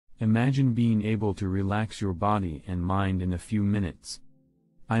Imagine being able to relax your body and mind in a few minutes.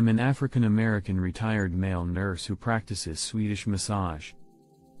 I'm an African-American retired male nurse who practices Swedish massage.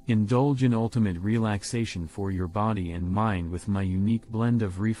 Indulge in ultimate relaxation for your body and mind with my unique blend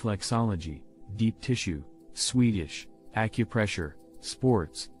of reflexology, deep tissue, Swedish, acupressure,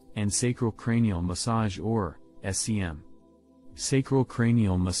 sports, and sacrocranial massage or SCM.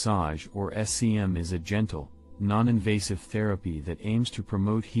 Sacrocranial massage or SCM is a gentle, non-invasive therapy that aims to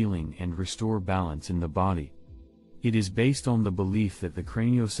promote healing and restore balance in the body. It is based on the belief that the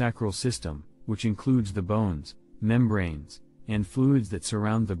craniosacral system, which includes the bones, membranes, and fluids that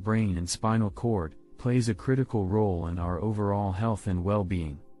surround the brain and spinal cord, plays a critical role in our overall health and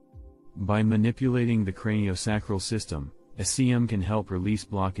well-being. By manipulating the craniosacral system, SCM can help release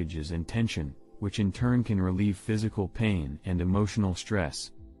blockages and tension, which in turn can relieve physical pain and emotional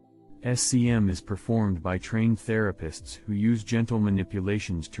stress. SCM is performed by trained therapists who use gentle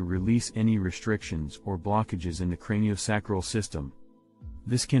manipulations to release any restrictions or blockages in the craniosacral system.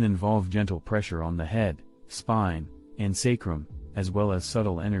 This can involve gentle pressure on the head, spine, and sacrum, as well as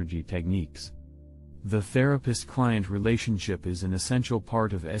subtle energy techniques. The therapist-client relationship is an essential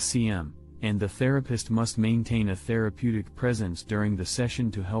part of SCM, and the therapist must maintain a therapeutic presence during the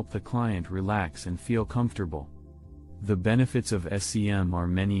session to help the client relax and feel comfortable. The benefits of SCM are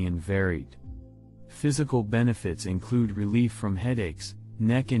many and varied. Physical benefits include relief from headaches,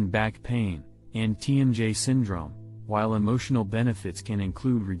 neck and back pain, and TMJ syndrome, while emotional benefits can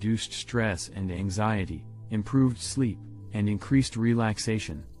include reduced stress and anxiety, improved sleep, and increased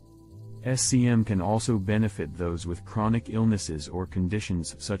relaxation. SCM can also benefit those with chronic illnesses or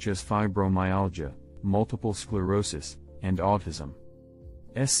conditions such as fibromyalgia, multiple sclerosis, and autism.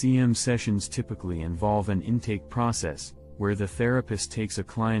 SCM sessions typically involve an intake process, where the therapist takes a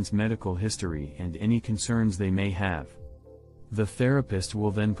client's medical history and any concerns they may have. The therapist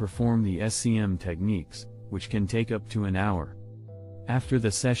will then perform the SCM techniques, which can take up to an hour. After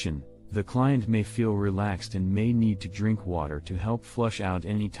the session, the client may feel relaxed and may need to drink water to help flush out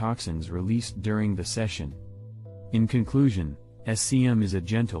any toxins released during the session. In conclusion, SCM is a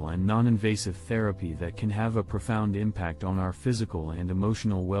gentle and non-invasive therapy that can have a profound impact on our physical and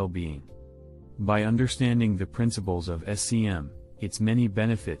emotional well-being. By understanding the principles of SCM, its many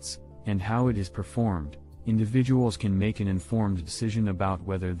benefits, and how it is performed, individuals can make an informed decision about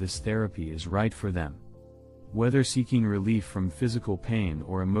whether this therapy is right for them. Whether seeking relief from physical pain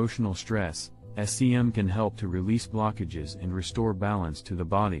or emotional stress, SCM can help to release blockages and restore balance to the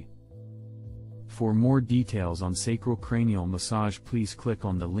body. For more details on sacrocranial massage, please click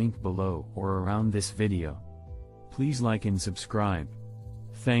on the link below or around this video. Please like and subscribe.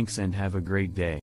 Thanks and have a great day.